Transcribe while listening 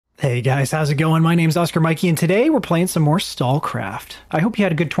Hey guys, how's it going? My name's Oscar Mikey, and today we're playing some more STALCRAFT. I hope you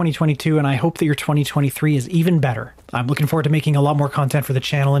had a good 2022, and I hope that your 2023 is even better. I'm looking forward to making a lot more content for the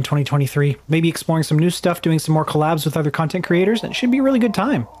channel in 2023, maybe exploring some new stuff, doing some more collabs with other content creators, and it should be a really good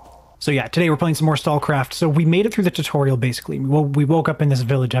time. So yeah, today we're playing some more STALCRAFT. So we made it through the tutorial, basically. We woke up in this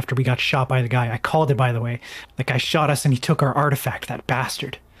village after we got shot by the guy. I called it, by the way. The guy shot us and he took our artifact, that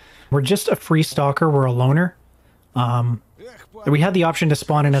bastard. We're just a free stalker, we're a loner. We had the option to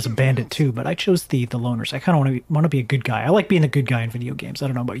spawn in as a bandit too, but I chose the loners. I kind of want to be a good guy. I like being a good guy in video games. I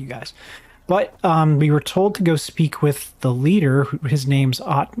don't know about you guys. But we were told to go speak with the leader. His name's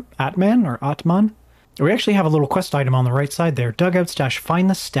Atman or Atman. We actually have a little quest item on the right side there. Dugout stash. Find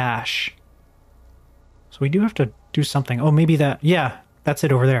the stash. So we do have to do something. Oh, maybe that. Yeah, that's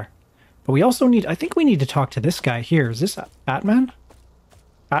it over there. But we also need. I think we need to talk to this guy here. Is this Atman?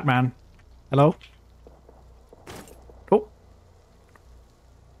 Atman. Hello?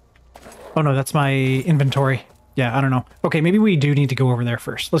 Oh no, that's my inventory. Yeah, I don't know. Okay, maybe we do need to go over there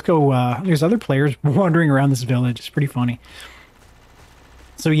first. Let's go, there's other players wandering around this village. It's pretty funny.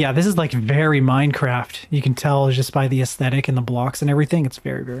 So yeah, this is like very Minecraft. You can tell just by the aesthetic and the blocks and everything. It's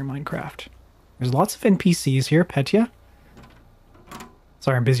very, very Minecraft. There's lots of NPCs here. Petya.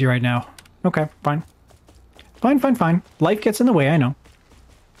 Sorry, I'm busy right now. Okay, fine. Fine. Life gets in the way, I know.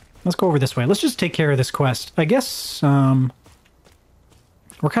 Let's go over this way. Let's just take care of this quest. I guess,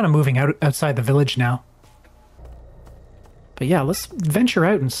 we're kind of moving outside the village now. But yeah, let's venture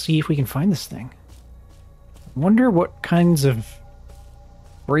out and see if we can find this thing. I wonder what kinds of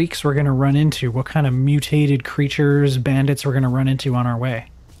breaks we're going to run into. What kind of mutated creatures, bandits we're going to run into on our way.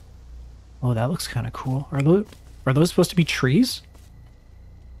 Oh, that looks kind of cool. Are those supposed to be trees?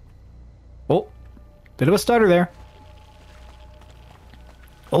 Oh, bit of a stutter there.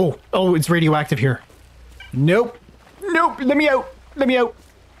 Oh, it's radioactive here. Nope, let me out.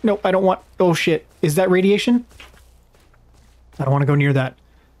 No, I don't want... Oh, shit. Is that radiation? I don't want to go near that.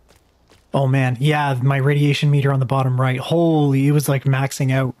 Oh, man. Yeah, my radiation meter on the bottom right. Holy, it was like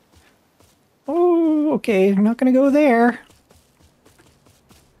maxing out. Oh, okay. I'm not going to go there.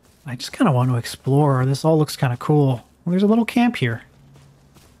 I just kind of want to explore. This all looks kind of cool. Well, there's a little camp here.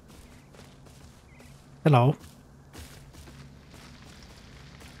 Hello.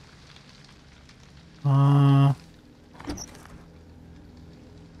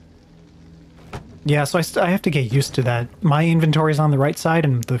 Yeah, so I have to get used to that. My inventory is on the right side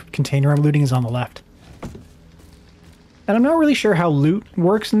and the container I'm looting is on the left. And I'm not really sure how loot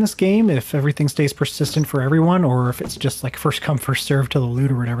works in this game, if everything stays persistent for everyone, or if it's just like first come, first serve to the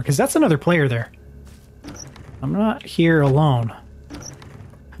loot or whatever, because that's another player there. I'm not here alone.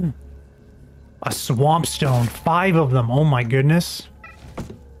 A swamp stone, 5 of them, oh my goodness.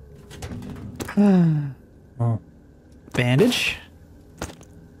 Oh. Bandage?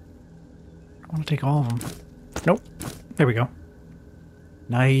 I want to take all of them. Nope. There we go.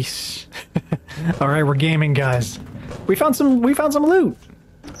 Nice. All right, we're gaming, guys. We found some loot.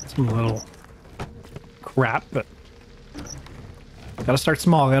 Some little crap, but gotta start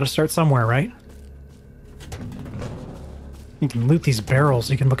small. Gotta start somewhere, right? You can loot these barrels.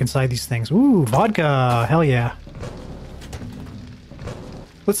 You can look inside these things. Ooh, vodka. Hell yeah.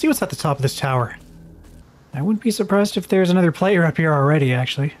 Let's see what's at the top of this tower. I wouldn't be surprised if there's another player up here already,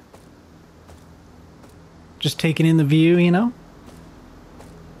 actually. Just taking in the view, you know?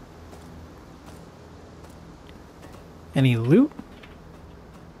 Any loot?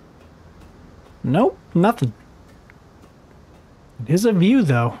 Nope, nothing. It is a view,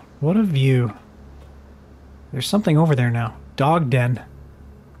 though. What a view. There's something over there now. Dog den.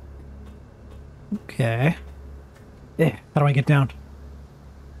 Okay. How do I get down?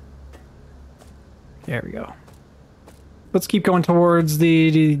 There we go. Let's keep going towards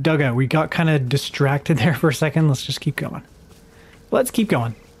the dugout. We got kind of distracted there for a second. Let's just keep going. Let's keep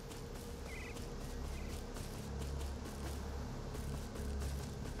going.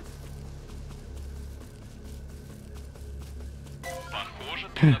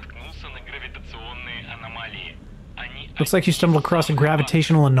 Looks like you stumbled across a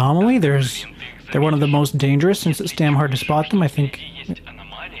gravitational anomaly. They're one of the most dangerous since it's damn hard to spot them. I think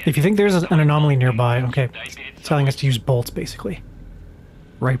if you think there's an anomaly nearby, okay. It's telling us to use bolts, basically.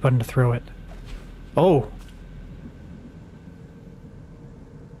 Right button to throw it. Oh!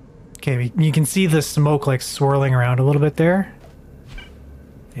 Okay, you can see the smoke, like, swirling around a little bit there.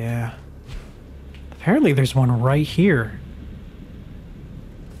 Yeah. Apparently there's one right here.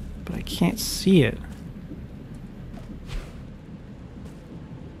 But I can't see it.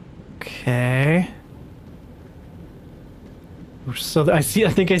 Okay. So I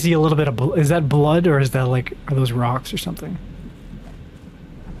think I see a little bit of is that blood or is that like, are those rocks or something?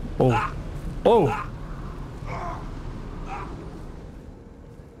 Oh. Oh!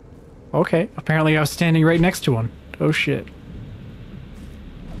 Okay, apparently I was standing right next to one. Oh shit.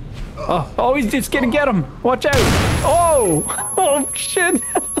 Oh, oh, it's gonna get him! Watch out! Oh! Oh shit!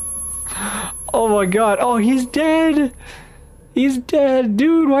 Oh my god. Oh, he's dead! He's dead!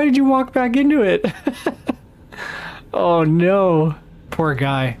 Dude, why did you walk back into it? Oh no. Poor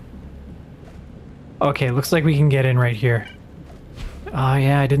guy. Okay, looks like we can get in right here. Oh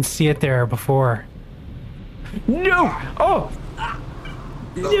yeah, I didn't see it there before. No! Oh!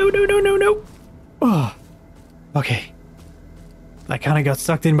 No, no, no, no, no! Oh. Okay. I kind of got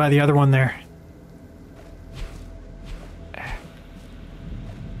sucked in by the other one there.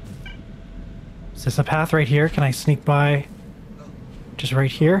 Is this a path right here? Can I sneak by just right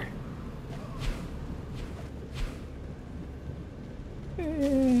here?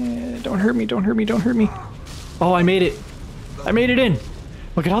 Don't hurt me, don't hurt me, don't hurt me. Oh, I made it. I made it in.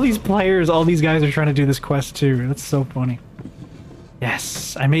 Look at all these players, all these guys are trying to do this quest too. That's so funny.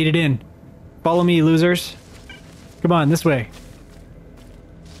 Yes, I made it in. Follow me, losers. Come on, this way.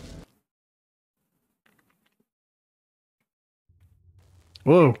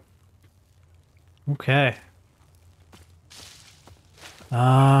 Whoa. Okay. What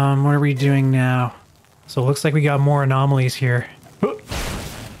are we doing now? So it looks like we got more anomalies here.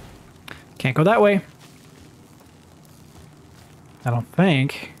 Can't go that way. I don't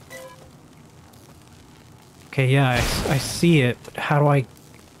think. Okay, yeah, I see it, but how do I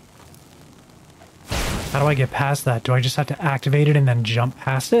get past that? Do I just have to activate it and then jump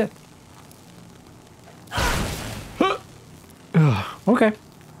past it? Okay,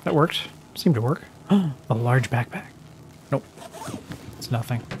 that worked. Seemed to work. A large backpack. Nope, it's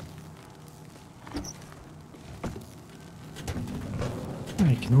nothing.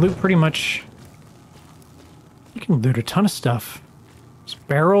 You can loot pretty much. You can loot a ton of stuff. There's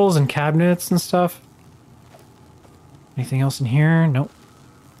barrels and cabinets and stuff. Anything else in here? Nope.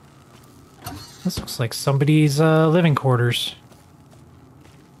 This looks like somebody's living quarters.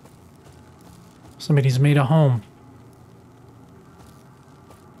 Somebody's made a home.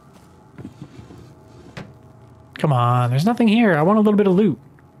 Come on, there's nothing here. I want a little bit of loot.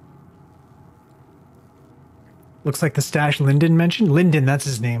 Looks like the stash Lyndon mentioned. Lyndon, that's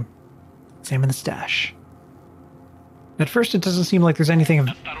his name. Examine the stash. At first it doesn't seem like there's anything...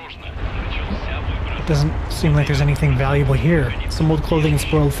 It doesn't seem like there's anything valuable here. Some old clothing and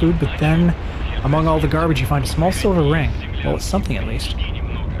spoiled food, but then, among all the garbage, you find a small silver ring. Well, it's something at least.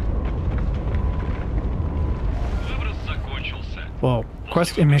 Whoa.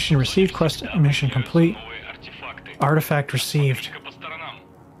 Quest mission received. Quest mission complete. Artifact received.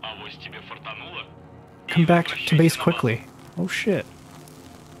 Come back to base quickly. Oh shit.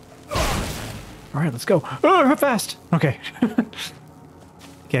 Alright, let's go. Oh, fast! Okay.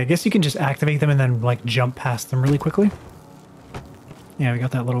 Okay, I guess you can just activate them and then, like, jump past them really quickly. Yeah, we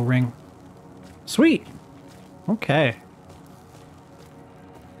got that little ring. Sweet! Okay.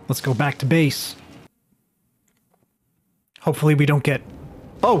 Let's go back to base. Hopefully we don't get...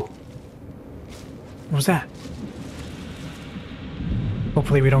 Oh! What was that?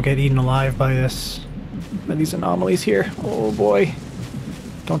 Hopefully we don't get eaten alive by this... by these anomalies here. Oh boy.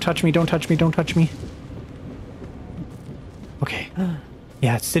 Don't touch me, don't touch me, don't touch me. Okay.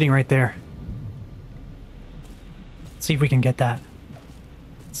 Yeah, it's sitting right there. Let's see if we can get that.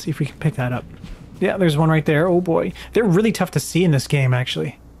 Let's see if we can pick that up. Yeah, there's one right there. Oh boy. They're really tough to see in this game,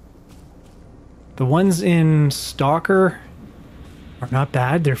 actually. The ones in Stalker are not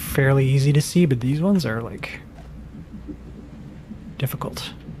bad. They're fairly easy to see, but these ones are, like...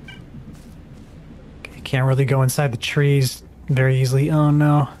 difficult. Okay, can't really go inside the trees very easily. Oh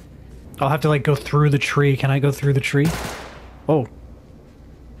no. I'll have to, like, go through the tree. Can I go through the tree? Oh.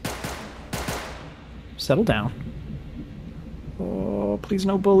 Settle down. Oh, please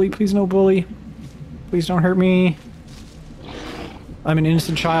no bully, please no bully. Please don't hurt me. I'm an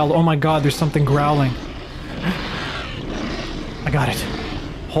innocent child. Oh my god, there's something growling. I got it.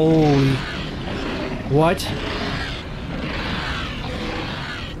 Holy... What?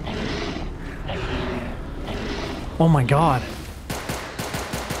 Oh my god.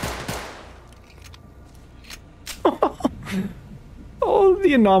 Oh,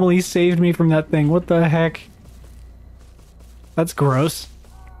 the anomaly saved me from that thing. What the heck? That's gross.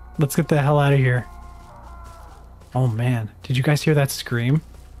 Let's get the hell out of here. Oh man, did you guys hear that scream?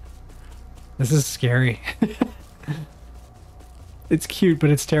 This is scary. It's cute, but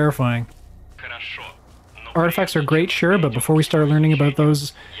it's terrifying. Artifacts are great, sure, but before we start learning about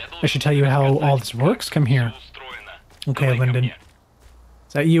those, I should tell you how all this works. Come here. Okay, Lyndon.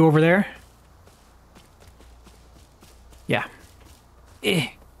 Is that you over there? Yeah.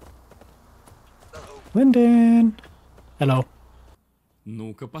 Lyndon. Hello.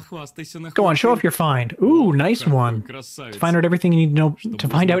 Go on, show off your find. Ooh, nice one. To find out everything you need to know. To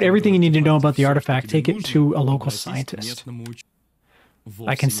find out everything you need to know about the artifact, take it to a local scientist.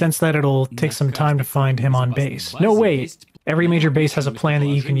 I can sense that it'll take some time to find him on base. No, wait. Every major base has a plan that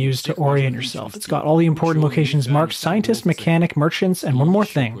you can use to orient yourself. It's got all the important locations marked: scientist, mechanic, merchants, and one more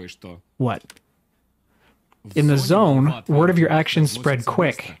thing. What? In the zone, word of your actions spread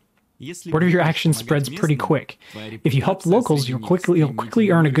quick. Word of your actions spreads pretty quick. If you help locals, you'll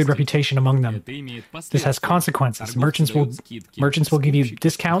quickly earn a good reputation among them. This has consequences. Merchants will give you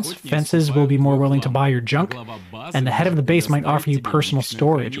discounts, fences will be more willing to buy your junk, and the head of the base might offer you personal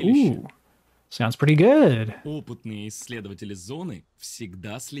storage. Ooh, sounds pretty good.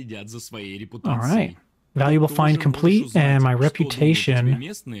 Alright. Valuable find complete, and my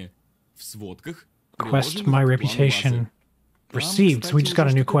reputation... Quest my reputation... received, so we just got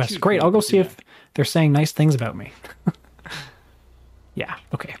a new quest. Great, I'll go see if they're saying nice things about me. Yeah,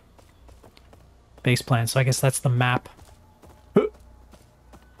 okay. Base plan, so I guess that's the map.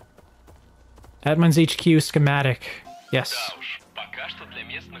 Admin's HQ schematic. Yes.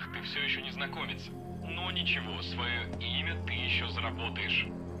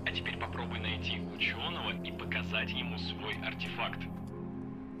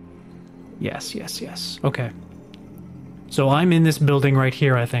 Yes, yes, yes. Okay. So I'm in this building right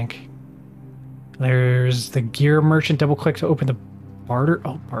here, I think. There's the gear merchant. Double click to open the barter.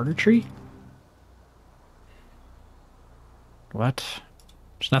 Oh, barter tree? What?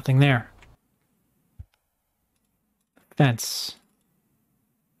 There's nothing there. Fence.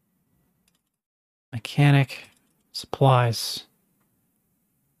 Mechanic. Supplies.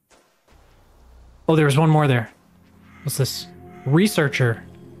 Oh, there was one more there. What's this? Researcher.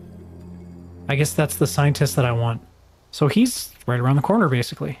 I guess that's the scientist that I want. So he's right around the corner,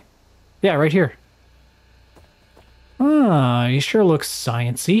 basically. Yeah, right here. Ah, he sure looks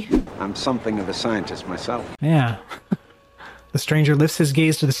sciencey. I'm something of a scientist myself. Yeah. The stranger lifts his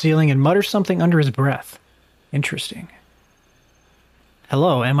gaze to the ceiling and mutters something under his breath. Interesting.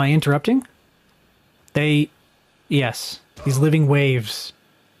 Hello, am I interrupting? Yes. These living waves.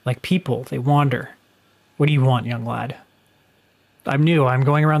 Like people, they wander. What do you want, young lad? I'm new. I'm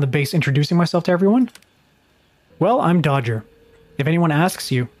going around the base introducing myself to everyone. Well, I'm Dodger. If anyone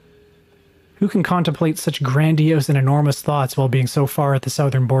asks you, who can contemplate such grandiose and enormous thoughts while being so far at the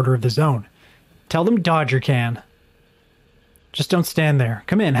southern border of the zone? Tell them Dodger can. Just don't stand there.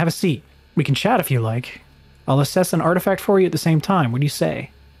 Come in, have a seat. We can chat if you like. I'll assess an artifact for you at the same time. What do you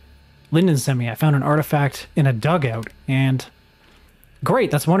say? Lyndon sent me. I found an artifact in a dugout, and... Great,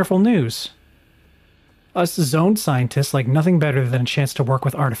 that's wonderful news. Us zone scientists like nothing better than a chance to work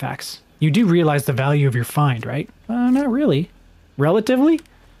with artifacts. You do realize the value of your find, right? Not really. Relatively?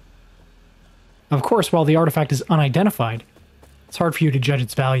 Of course, while the artifact is unidentified, it's hard for you to judge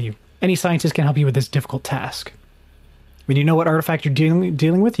its value. Any scientist can help you with this difficult task. When you know what artifact you're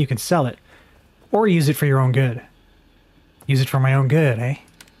dealing with, you can sell it. Or use it for your own good. Use it for my own good, eh?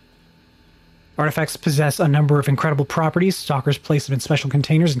 Artifacts possess a number of incredible properties. Stalkers place them in special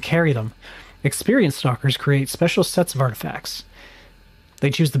containers and carry them. Experienced stalkers create special sets of artifacts. They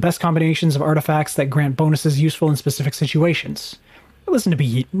choose the best combinations of artifacts that grant bonuses useful in specific situations. Listen to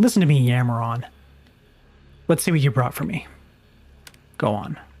me yammer on. Let's see what you brought for me. Go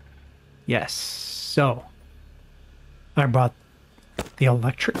on. Yes, so... I brought the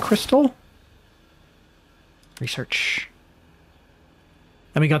electric crystal. Research.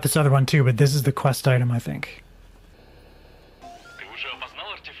 And we got this other one too, but this is the quest item, I think.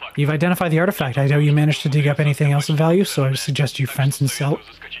 You've identified the artifact. I doubt you managed to dig up anything else of value, so I suggest you fence and sell.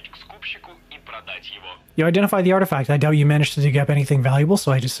 You identified the artifact. I doubt you managed to dig up anything valuable,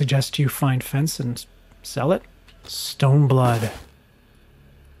 so I just suggest you find fence and sell it. Stone blood.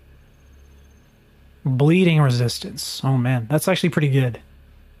 Bleeding resistance. Oh man, that's actually pretty good.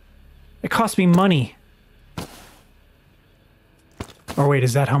 It cost me money. Or wait,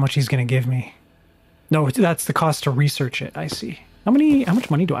 is that how much he's gonna give me? No, that's the cost to research it. I see. How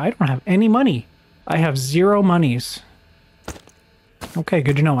much money do I don't have any money. I have 0 monies. Okay,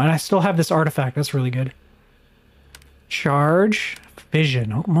 good to know. And I still have this artifact. That's really good. Charge.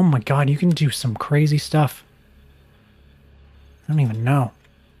 Vision. Oh my god, you can do some crazy stuff. I don't even know.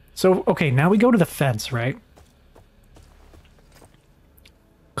 So, okay, now we go to the fence, right?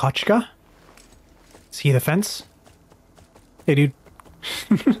 Kochka? Is he the fence? Hey, dude.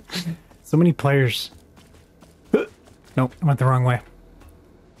 So many players. Nope, I went the wrong way.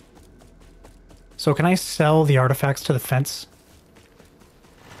 So can I sell the artifacts to the fence?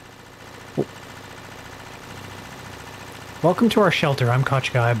 Oh. Welcome to our shelter. I'm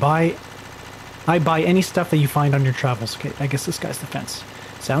Kochka. I buy I buy any stuff that you find on your travels. Okay, I guess this guy's the fence.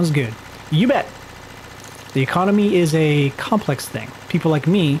 Sounds good. You bet. The economy is a complex thing. People like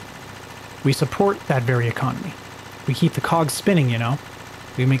me, we support that very economy. We keep the cogs spinning, you know.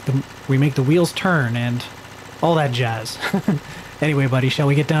 We make the wheels turn and all that jazz. Anyway, buddy, shall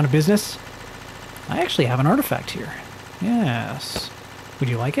we get down to business? I actually have an artifact here. Yes. Would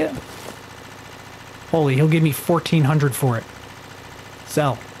you like it? Holy, he'll give me 1,400 for it.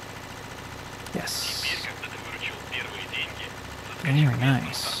 Sell. Yes. Very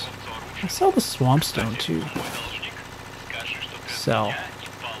nice. I'll sell the swamp stone too. Sell.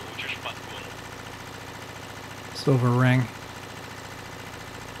 Silver ring.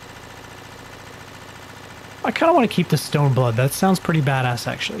 I kind of want to keep the stone blood. That sounds pretty badass,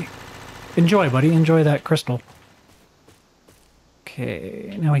 actually. Enjoy, buddy. Enjoy that crystal.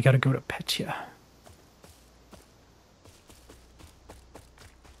 Okay, now we gotta go to Petya.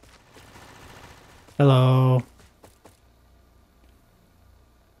 Hello.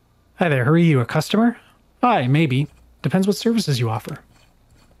 Hi there, who are you, a customer? Hi, maybe. Depends what services you offer.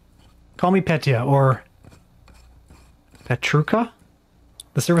 Call me Petya, or Petruka?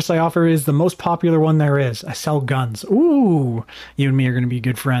 The service I offer is the most popular one there is. I sell guns. Ooh, you and me are going to be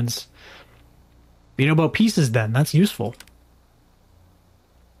good friends. You know about pieces then, that's useful.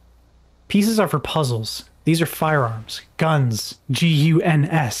 Pieces are for puzzles. These are firearms. Guns.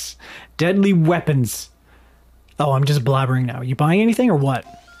 G-U-N-S. Deadly weapons. Oh, I'm just blabbering now. You buying anything or what?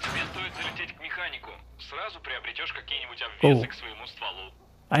 Oh.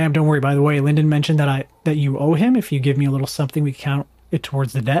 I am, don't worry, by the way. Lyndon mentioned that you owe him. If you give me a little something, we count it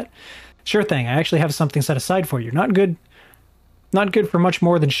towards the debt. Sure thing. I actually have something set aside for you. Not good for much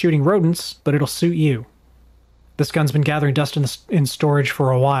more than shooting rodents, but it'll suit you. This gun's been gathering dust in storage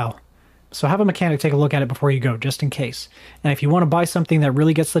for a while. So have a mechanic take a look at it before you go, just in case. And if you want to buy something that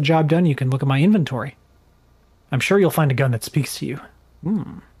really gets the job done, you can look at my inventory. I'm sure you'll find a gun that speaks to you.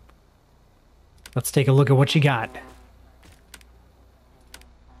 Let's take a look at what you got.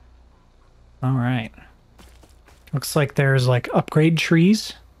 Alright. Looks like there's like upgrade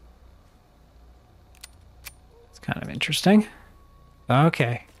trees. It's kind of interesting.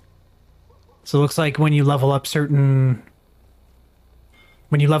 Okay. So it looks like when you level up certain...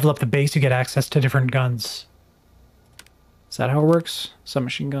 When you level up the base, you get access to different guns. Is that how it works?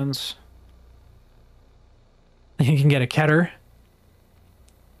 Submachine guns. You can get a Keter.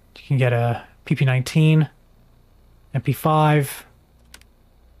 You can get a PP-19. MP5.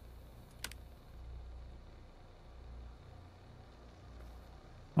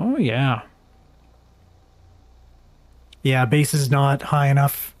 Oh, yeah. Yeah, base is not high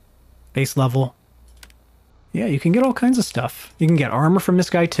enough. Base level. Yeah, you can get all kinds of stuff. You can get armor from this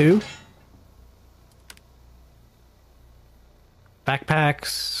guy, too.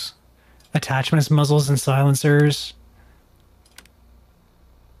 Backpacks. Attachments, muzzles, and silencers.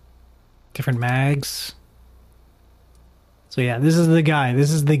 Different mags. So yeah, this is the guy.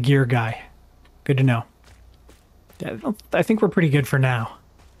 This is the gear guy. Good to know. Yeah, I think we're pretty good for now.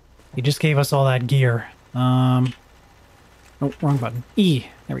 He just gave us all that gear. Oh, wrong button. E.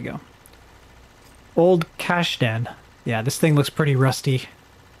 There we go. Old cash den. Yeah, this thing looks pretty rusty.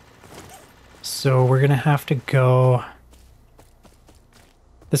 So we're gonna have to go...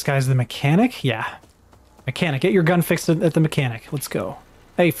 This guy's the mechanic? Yeah. Mechanic. Get your gun fixed at the mechanic. Let's go.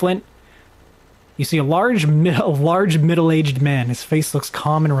 Hey, Flint. You see a large middle-aged man. His face looks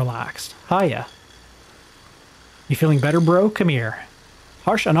calm and relaxed. Hiya. You feeling better, bro? Come here.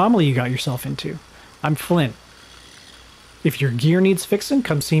 Harsh anomaly you got yourself into. I'm Flint. If your gear needs fixing,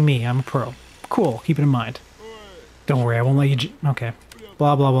 come see me. I'm a pro. Cool. Keep it in mind. Don't worry, I won't let you... Okay.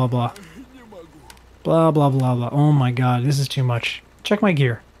 Blah, blah, blah, blah. Blah, blah, blah, blah. Oh my god, this is too much. Check my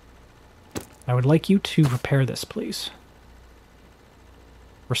gear. I would like you to repair this, please.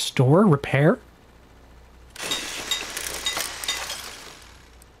 Restore? Repair?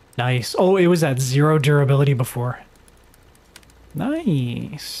 Nice. Oh, it was at 0 durability before.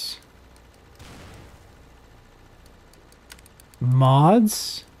 Nice.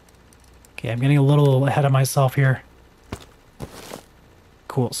 Mods? Okay, I'm getting a little ahead of myself here.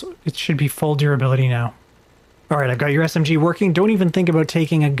 Cool, so it should be full durability now. Alright, I've got your SMG working. Don't even think about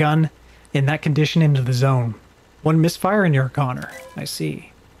taking a gun in that condition into the zone. One misfire and you're a goner. I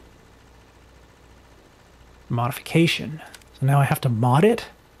see. Modification. So now I have to mod it?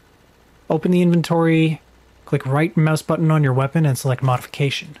 Open the inventory, click right mouse button on your weapon and select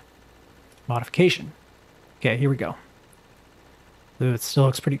modification. Modification. Okay, here we go. Ooh, it still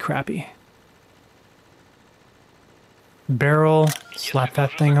looks pretty crappy. Barrel, slap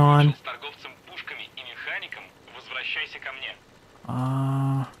that thing on.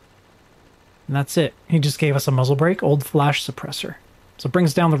 And that's it. He just gave us a muzzle brake, old flash suppressor. So it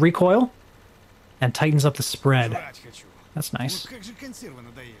brings down the recoil and tightens up the spread. That's nice.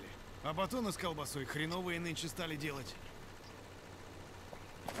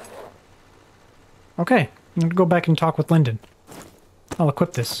 Okay, I'm gonna go back and talk with Lyndon. I'll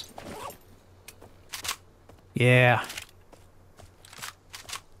equip this. Yeah.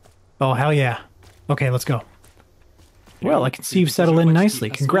 Oh, hell yeah. Okay, let's go. Well, I can see you've settled in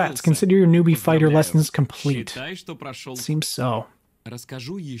nicely. Congrats. Consider your newbie fighter lessons complete. Seems so.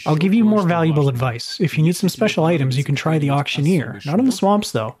 I'll give you more valuable advice. If you need some special items, you can try the auctioneer. Not in the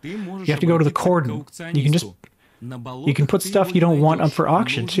swamps, though. You have to go to the cordon. You can put stuff you don't want up for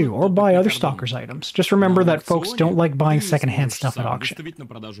auction, too, or buy other stalkers' items. Just remember that folks don't like buying secondhand stuff at auction.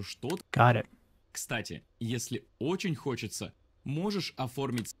 Got it. Кстати, если очень хочется, можешь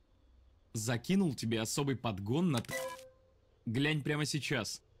оформить. Закинул тебе особый подгон на... Глянь прямо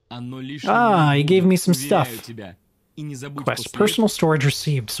сейчас. Оно лишь... he gave me some stuff. Тебя. И не забудь Quest, personal storage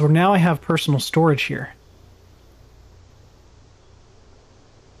received. So now I have personal storage here.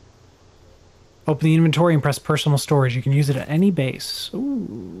 Open the inventory and press personal storage. You can use it at any base.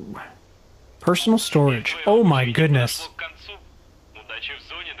 Ooh. Personal storage. Oh my goodness.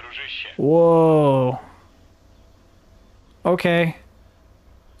 Whoa. Okay.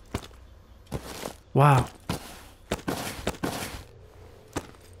 Wow.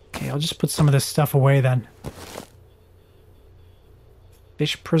 Okay, I'll just put some of this stuff away then.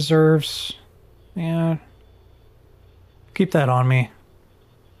 Fish preserves. Yeah. Keep that on me.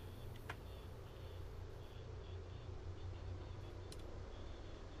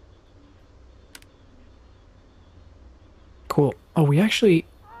 Cool. Oh, we actually...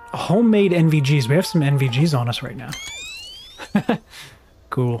 Homemade NVGs. We have some NVGs on us right now.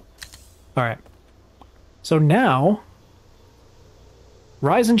 Cool. Alright. So now...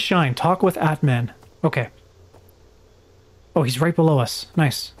 Rise and shine. Talk with Atman. Okay. Oh, he's right below us.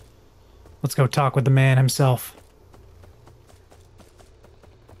 Nice. Let's go talk with the man himself.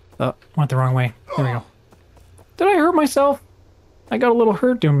 Oh, went the wrong way. There we go. Did I hurt myself? I got a little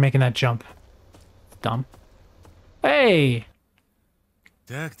hurt doing making that jump. Dumb. Hey!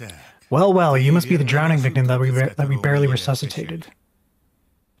 Well, well, you must be the drowning victim that we barely resuscitated.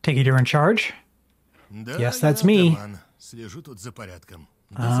 Take it you're in charge? Yes, that's me.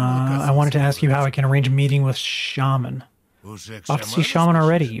 I wanted to ask you how I can arrange a meeting with Shaman. Off to see Shaman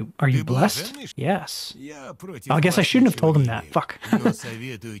already. Are you blessed? Yes. I guess I shouldn't have told him that. Fuck. I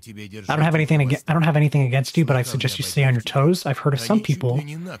don't have anything against you, but I suggest you stay on your toes. I've heard of some people.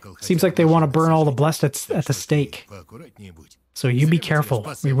 Seems like they want to burn all the blessed at the stake. So you be careful.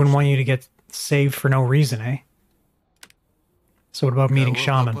 We wouldn't want you to get saved for no reason, eh? So what about meeting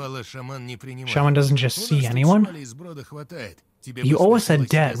Shaman? Shaman doesn't just see anyone? You owe us a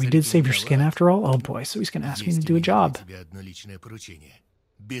debt. We did save your skin after all. Oh boy, so he's going to ask me to do a job.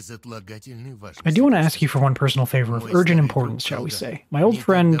 I do want to ask you for one personal favor of urgent importance, shall we say. My old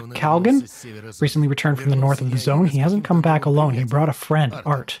friend, Calgan, recently returned from the north of the zone. He hasn't come back alone. He brought a friend,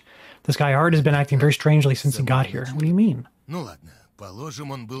 Art. This guy Art has been acting very strangely since he got here. What do you mean?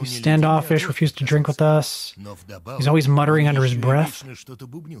 He's standoffish, refused to drink with us. He's always muttering under his breath.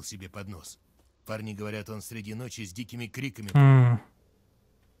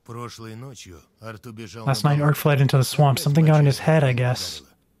 Last night Art fled into the swamp. Something got in his head, I guess.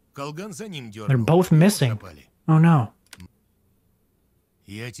 They're both missing. Oh no.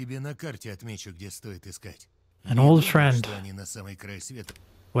 An old friend.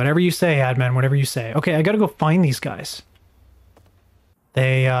 Whatever you say, Admin, whatever you say. Okay, I gotta go find these guys.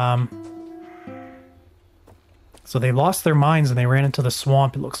 So they lost their minds and they ran into the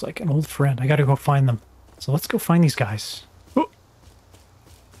swamp, it looks like. An old friend. I gotta go find them. So let's go find these guys. Ooh.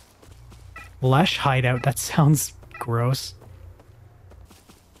 Lesh hideout. That sounds gross.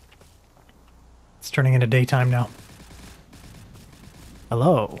 It's turning into daytime now.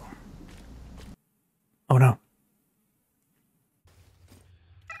 Hello. Oh no.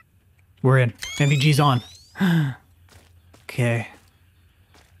 We're in. MVG's on. Okay.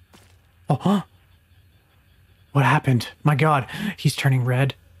 Oh, huh? What happened? My god, he's turning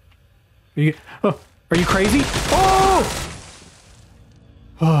red. Are you crazy? Oh!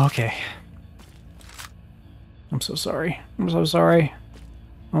 Oh, okay. I'm so sorry. I'm so sorry.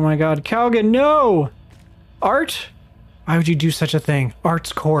 Oh my god, Calgan, no! Art? Why would you do such a thing?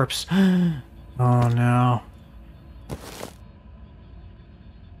 Art's corpse. Oh no.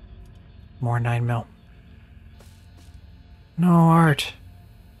 More 9mm. No, Art.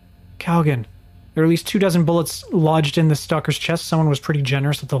 Calgan. There are at least 24 bullets lodged in the stalker's chest. Someone was pretty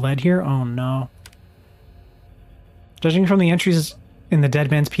generous with the lead here. Oh no. Judging from the entries in the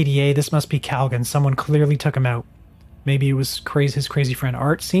dead man's PDA. This must be Calgan. Someone clearly took him out. Maybe it was his crazy friend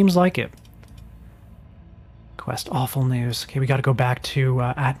Art. Seems like it. Quest, awful news. Okay, we got to go back to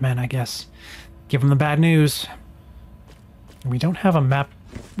Atman, I guess. Give him the bad news. We don't have a map.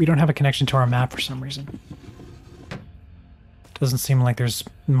 We don't have a connection to our map for some reason. Doesn't seem like there's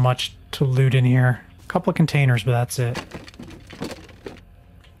much to loot in here. A couple of containers, but that's it.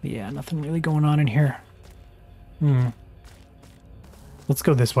 Yeah, nothing really going on in here. Let's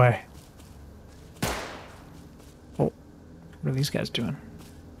go this way. Oh, what are these guys doing? Are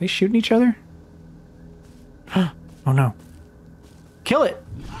they shooting each other? Oh no. Kill it!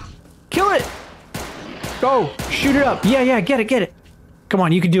 Kill it! Go! Shoot it up! Yeah, get it! Come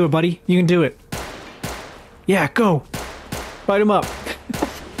on, you can do it, buddy. You can do it. Yeah, go! Fight him up.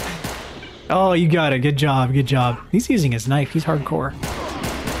 Oh, you got it. Good job, good job. He's using his knife. He's hardcore.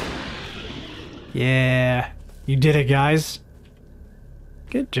 Yeah. You did it, guys.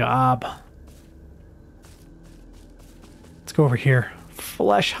 Good job. Let's go over here.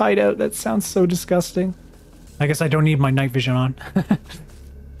 Flesh hideout. That sounds so disgusting. I guess I don't need my night vision on.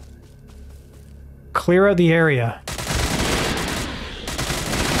 Clear out the area.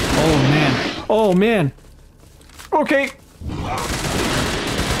 Oh, man. Oh, man. Okay.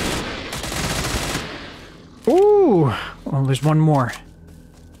 Ooh. Well, there's one more.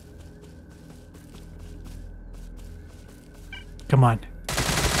 Come on.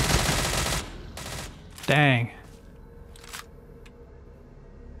 Dang.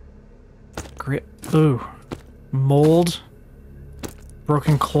 Grit. Ooh. Mold.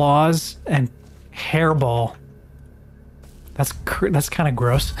 Broken claws. And hairball. That's kind of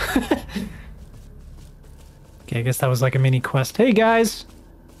gross. Okay, I guess that was like a mini quest. Hey, guys!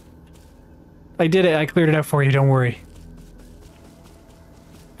 I did it. I cleared it out for you. Don't worry.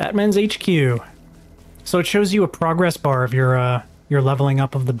 Batman's HQ. So it shows you a progress bar of your leveling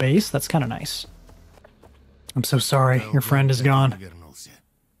up of the base. That's kind of nice. I'm so sorry. Your friend is gone.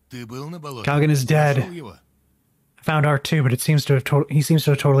 Calgan is dead. I found Art too, but it seems to have he seems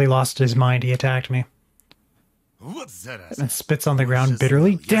to have totally lost his mind. He attacked me. And spits on the ground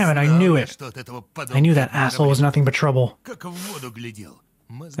bitterly. Damn it, I knew it. I knew that asshole was nothing but trouble.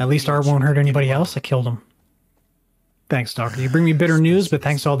 At least Art won't hurt anybody else. I killed him. Thanks, Doctor. You bring me bitter news, but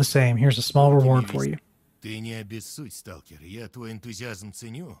thanks all the same. Here's a small reward for you.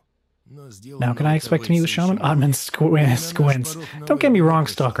 Now can I expect to meet with Shaman? Oddman squints. Don't get me wrong,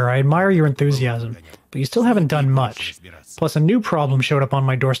 Stalker. I admire your enthusiasm, but you still haven't done much. Plus, a new problem showed up on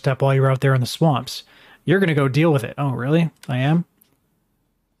my doorstep while you were out there in the swamps. You're gonna go deal with it. Oh, really? I am?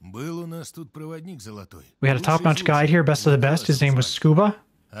 We had a top-notch guide here, best of the best. His name was Scuba.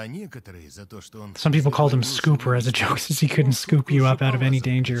 Some people called him Scooper as a joke since he couldn't scoop you up out of any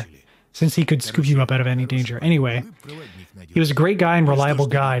danger. Anyway, he was a great guy and reliable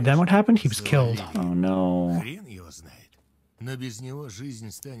guide. Then what happened? He was killed. Oh no.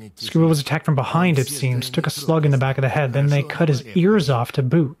 Scuba was attacked from behind, it seems. Took a slug in the back of the head. Then they cut his ears off to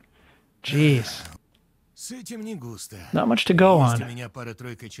boot. Jeez. Not much to go on.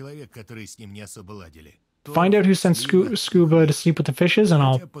 Find out who sent Scuba to sleep with the fishes, and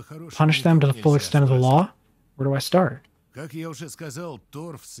I'll punish them to the full extent of the law. Where do I start? I'm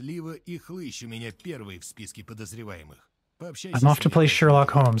off to play Sherlock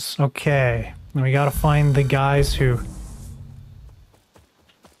Holmes. Okay. And we gotta find the guys who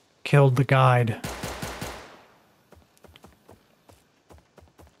killed the guide.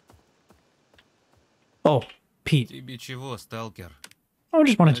 Oh, Pete. Oh, I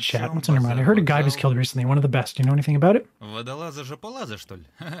just wanted to chat. What's on your mind? I heard a guy was killed recently. One of the best. Do you know anything about it? He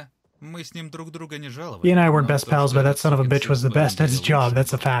and I weren't best pals, but that son of a bitch was the best at his job.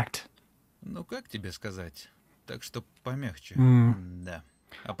 That's a fact.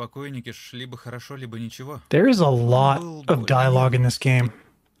 There is a lot of dialogue in this game.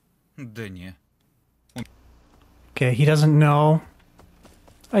 Okay, he doesn't know.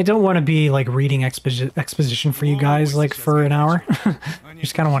 I don't want to be like reading exposition for you guys like for an hour.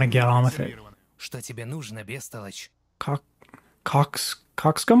 Just kind of want to get on with it.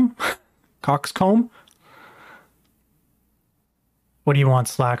 Coxcomb? Coxcomb? What do you want,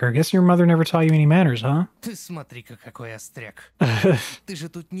 Slacker? Guess your mother never taught you any manners, huh?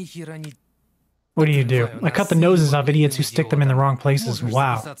 What do you do? I cut the noses off idiots who stick them in the wrong places.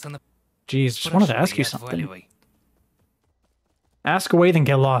 Wow. Jeez, just wanted to ask you something. Ask away, then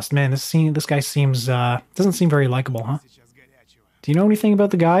get lost. Man, this guy seems, doesn't seem very likable, huh? Do you know anything about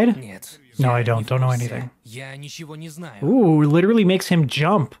the guide? No, I don't. Don't know anything. Ooh, literally makes him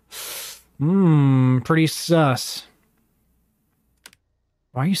jump. Pretty sus.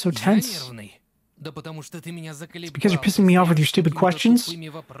 Why are you so tense? It's because you're pissing me off with your stupid questions?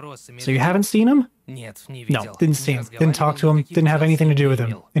 So you haven't seen him? No, didn't see him. Didn't talk to him. Didn't have anything to do with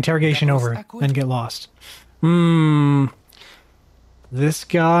him. Interrogation over. Then get lost. This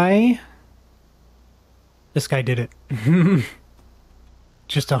guy... This guy did it.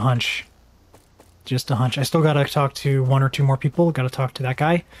 Just a hunch. Just a hunch. I still gotta talk to one or two more people. Gotta talk to that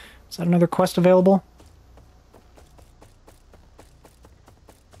guy. Is that another quest available?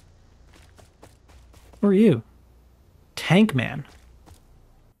 Who are you? Tank Man.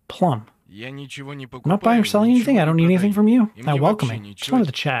 Plum. I'm not buying or selling anything. I don't need anything from you. Not welcoming. Just wanted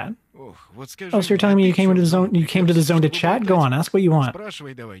to chat. Oh, so you're telling me you came into the zone? You came to the zone to chat? Go on, ask what you want. Heard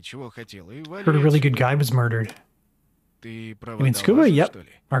a really good guy was murdered. You mean Scuba? Yep.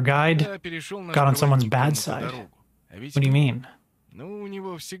 Our guide got on someone's bad side. What do you mean?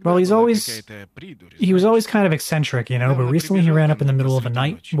 Well, he was always kind of eccentric, you know, but recently he ran up in the middle of the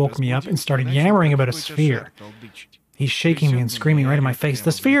night, woke me up, and started yammering about a sphere. He's shaking me and screaming right in my face,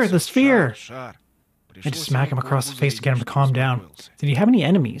 "The sphere! The sphere!" I had to smack him across the face to get him to calm down. Did he have any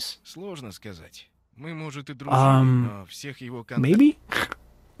enemies? Maybe?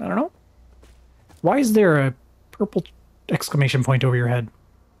 I don't know. Why is there a purple exclamation point over your head?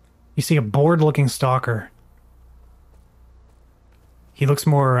 You see a bored-looking stalker. He looks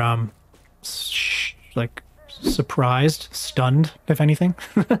more, like, surprised, stunned, if anything.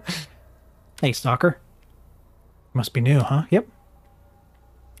 Hey, stalker. Must be new, huh? Yep.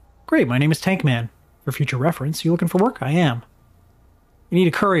 Great, my name is Tank Man. For future reference, you looking for work? I am. You need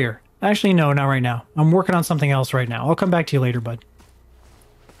a courier. Actually, no, not right now. I'm working on something else right now. I'll come back to you later, bud.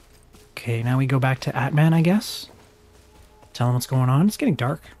 Okay, now we go back to Atman, I guess. Tell him what's going on. It's getting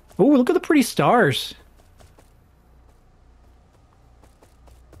dark. Oh, look at the pretty stars.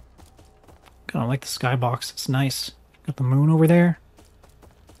 Kind of like the skybox. It's nice. Got the moon over there.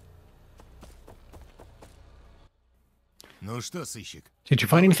 Did you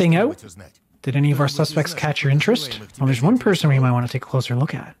find anything out? Did any of our suspects catch your interest? Well, there's one person we might want to take a closer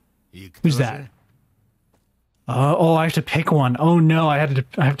look at. Who's that? Oh, I have to pick one. Oh no, I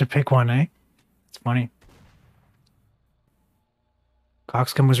have to pick one, eh? It's funny.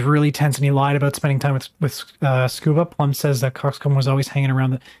 Coxcomb was really tense and he lied about spending time with Scuba. Plum says that Coxcomb was always hanging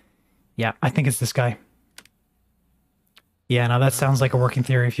around the... Yeah, I think it's this guy. Yeah, now that sounds like a working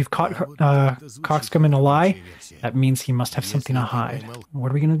theory. If you've caught Coxcomb in a lie, that means he must have something to hide.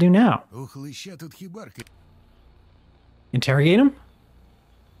 What are we going to do now? Interrogate him?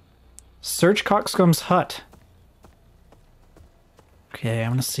 Search Coxcomb's hut. Okay,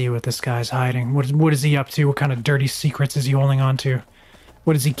 I'm going to see what this guy's hiding. What is he up to? What kind of dirty secrets is he holding on to?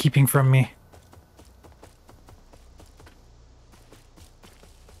 What is he keeping from me?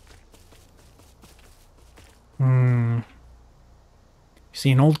 You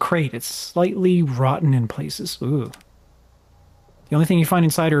see an old crate. It's slightly rotten in places. Ooh. The only thing you find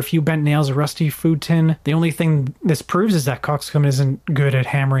inside are a few bent nails, a rusty food tin. The only thing this proves is that Coxcomb isn't good at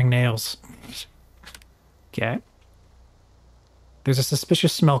hammering nails. Okay. There's a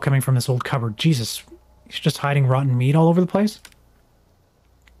suspicious smell coming from this old cupboard. Jesus, he's just hiding rotten meat all over the place?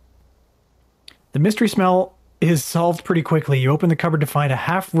 The mystery smell is solved pretty quickly. You open the cupboard to find a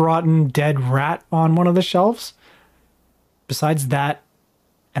half-rotten dead rat on one of the shelves. Besides that,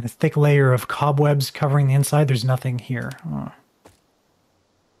 and a thick layer of cobwebs covering the inside, there's nothing here. Oh.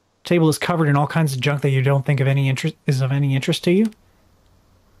 Table is covered in all kinds of junk that you don't think is of any interest to you.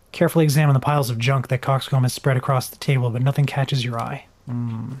 Carefully examine the piles of junk that Coxcomb has spread across the table, but nothing catches your eye.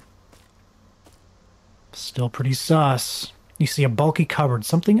 Still pretty sus. You see a bulky cupboard.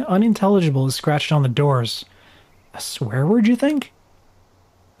 Something unintelligible is scratched on the doors. A swear word, you think?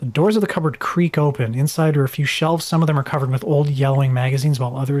 The doors of the cupboard creak open. Inside are a few shelves. Some of them are covered with old yellowing magazines,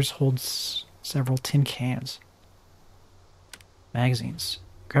 while others hold several tin cans. Magazines.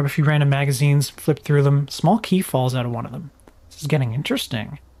 Grab a few random magazines, flip through them. Small key falls out of one of them. This is getting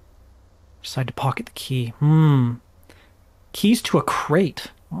interesting. Decide to pocket the key. Keys to a crate.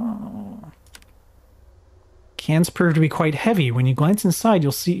 Oh. Cans prove to be quite heavy. When you glance inside,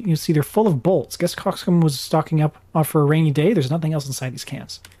 you'll see they're full of bolts. Guess Coxcomb was stocking up for a rainy day. There's nothing else inside these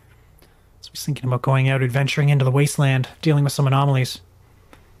cans. So he's thinking about going out, adventuring into the wasteland, dealing with some anomalies.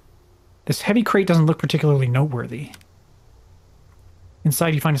 This heavy crate doesn't look particularly noteworthy.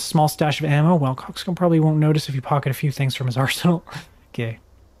 Inside, you find a small stash of ammo. Well, Coxcomb probably won't notice if you pocket a few things from his arsenal. Okay.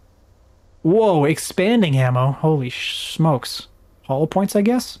 Whoa, expanding ammo. Holy smokes. Hollow points, I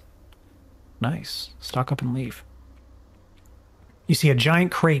guess? Nice. Stock up and leave. You see a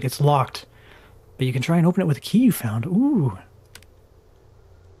giant crate. It's locked. But you can try and open it with a key you found. Ooh.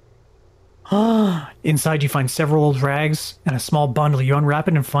 Inside you find several old rags and a small bundle. You unwrap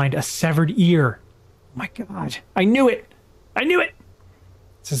it and find a severed ear. My God. I knew it! I knew it!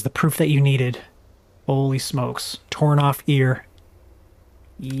 This is the proof that you needed. Holy smokes. Torn off ear.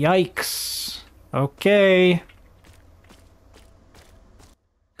 Yikes. Okay.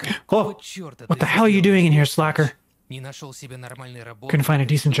 Oh, what the hell are you doing in here, slacker? Couldn't find a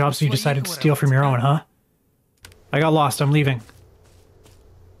decent job, so you decided to steal from your own, huh? I got lost. I'm leaving.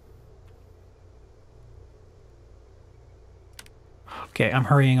 Okay, I'm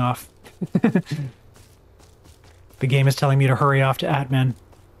hurrying off. The game is telling me to hurry off to Atman.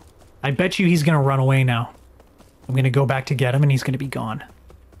 I bet you he's gonna run away now. I'm gonna go back to get him and he's gonna be gone.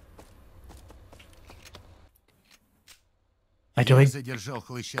 I delayed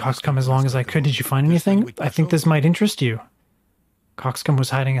Coxcomb as long as I could. Did you find anything? I think this might interest you. Coxcomb was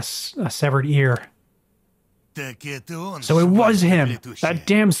hiding a severed ear. So it was him! That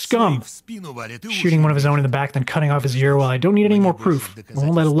damn scum! Shooting one of his own in the back, then cutting off his ear. Well, I don't need any more proof. I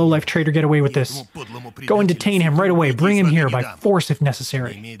won't let a low-life traitor get away with this. Go and detain him right away. Bring him here by force if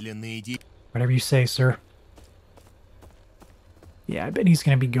necessary. Whatever you say, sir. Yeah, I bet he's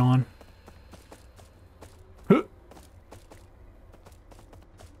gonna be gone. Huh.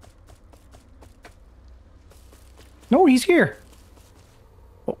 No, he's here!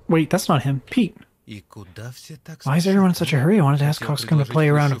 Oh, wait, that's not him. Pete. Why is everyone in such a hurry? I wanted to ask Coxcomb to play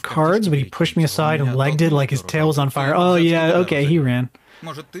a round of cards, but he pushed me aside and legged it like his tail was on fire. Oh yeah, okay, he ran.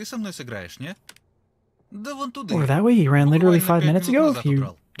 Over that way? He ran literally 5 minutes ago? If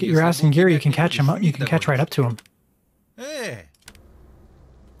you get your ass in gear, you can catch him up. You can catch right up to him.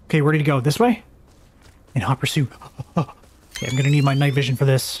 Okay, where did he go? This way? In hot pursuit. Okay, I'm gonna need my night vision for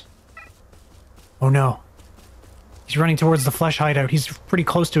this. Oh no. He's running towards the flesh hideout. He's pretty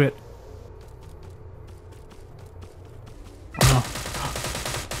close to it.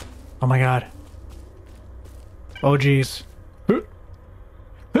 Oh my god. Oh jeez.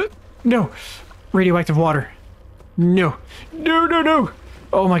 No! Radioactive water. No. No, no, no!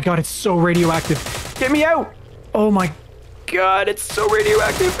 Oh my god, it's so radioactive. Get me out! Oh my god, it's so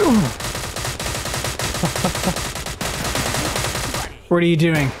radioactive! What are you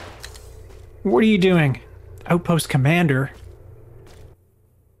doing? What are you doing? Outpost commander?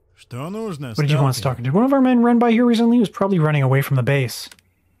 What did you want, Stalker? Did one of our men run by here recently? He was probably running away from the base.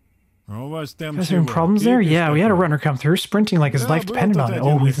 Guys having problems there? Yeah, we had a runner come through, sprinting like his life depended on it.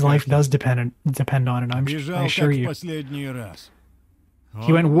 Oh, his life does depend on it, I assure you.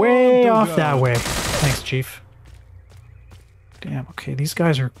 He went way off that way. Thanks, Chief. Damn, okay, these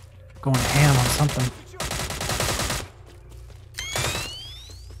guys are going ham on something.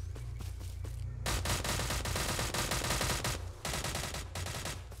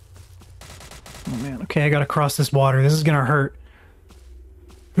 Oh man, okay, I gotta cross this water. This is gonna hurt.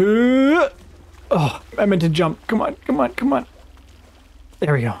 Oh, I meant to jump. Come on, come on, come on.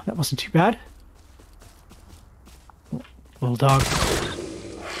 There we go. That wasn't too bad. Little dog.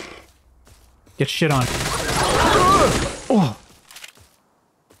 Get shit on. Oh.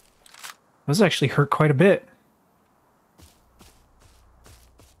 Those actually hurt quite a bit.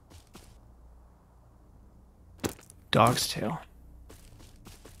 Dog's tail.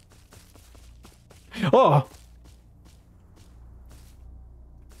 Oh!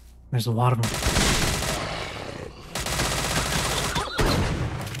 There's a lot of them.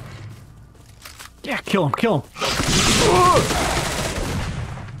 Yeah, kill him, kill him.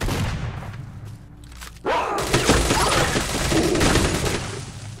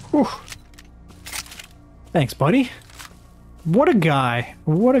 Whew. Thanks, buddy. What a guy.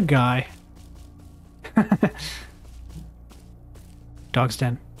 What a guy. Dog's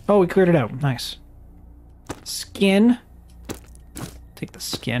den. Oh, we cleared it out. Nice. Skin. Take the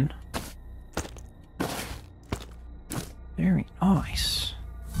skin. Very nice.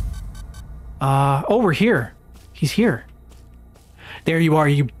 Oh, we're here. He's here. There you are,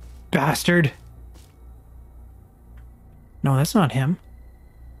 you bastard. No, that's not him.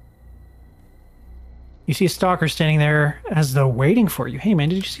 You see a stalker standing there as though waiting for you. Hey man,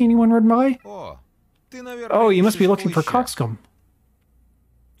 did you see anyone run by? Oh, you must be looking for Coxcomb.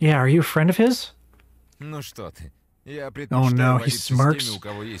 Yeah, are you a friend of his? Oh no, he smirks.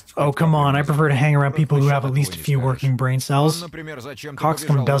 Oh come on, I prefer to hang around people who have at least a few working brain cells.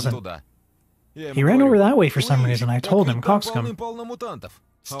 Coxcomb doesn't. He ran over that way for some reason. I told him, Coxcomb.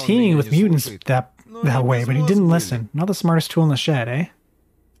 It's teeming with mutants that way, but he didn't listen. Not the smartest tool in the shed, eh?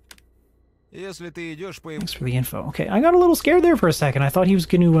 Thanks for the info. Okay, I got a little scared there for a second. I thought he was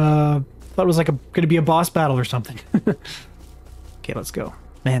gonna, thought it was like gonna be a boss battle or something. Okay, let's go.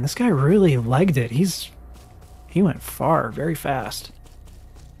 Man, this guy really legged it. He went far, very fast.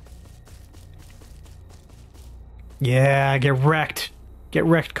 Yeah, get wrecked. Get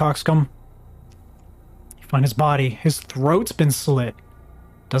wrecked, Coxcomb. Find his body. His throat's been slit.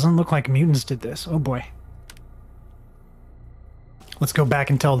 Doesn't look like mutants did this. Oh boy. Let's go back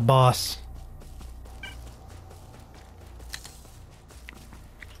and tell the boss.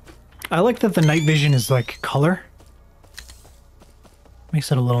 I like that the night vision is like color.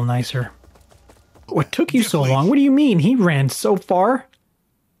 Makes it a little nicer. What took you so long? What do you mean? He ran so far.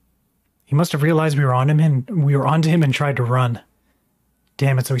 He must have realized we were onto him and tried to run.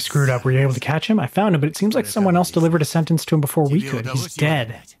 Damn it, so he screwed up. Were you able to catch him? I found him, but it seems like someone else delivered a sentence to him before we could. He's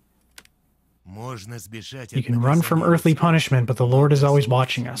dead. You can run from earthly punishment, but the Lord is always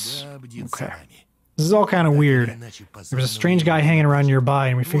watching us. Okay. This is all kind of weird. There was a strange guy hanging around nearby,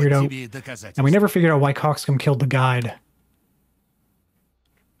 and we never figured out why Coxcomb killed the guide.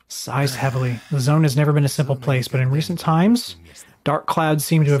 Sighs heavily. The zone has never been a simple place, but in recent times, dark clouds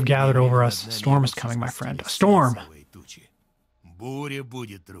seem to have gathered over us. A storm is coming, my friend. A storm!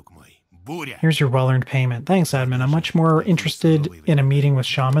 Here's your well-earned payment. Thanks, admin. I'm much more interested in a meeting with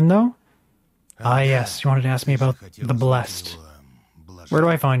Shaman, though. Ah, yes. You wanted to ask me about the Blessed. Where do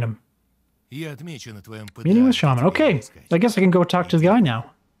I find him? Meeting with Shaman. Okay. I guess I can go talk to the guy now.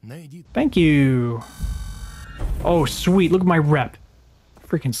 Thank you. Oh, sweet. Look at my rep.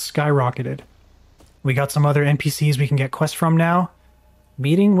 Freaking skyrocketed. We got some other NPCs we can get quests from now.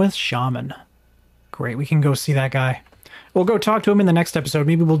 Meeting with Shaman. Great. We can go see that guy. We'll go talk to him in the next episode.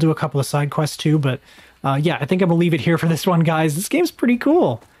 Maybe we'll do a couple of side quests too, but yeah, I think I'm gonna leave it here for this one, guys. This game's pretty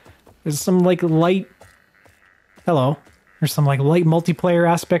cool. There's some like light... Hello. There's some like light multiplayer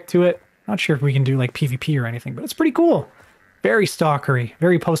aspect to it. Not sure if we can do like PvP or anything, but it's pretty cool. Very stalkery,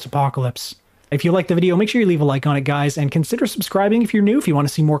 very post-apocalypse. If you liked the video, make sure you leave a like on it, guys, and consider subscribing if you're new, if you want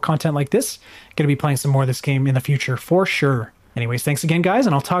to see more content like this. Gonna be playing some more of this game in the future for sure. Anyways, thanks again, guys,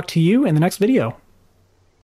 and I'll talk to you in the next video.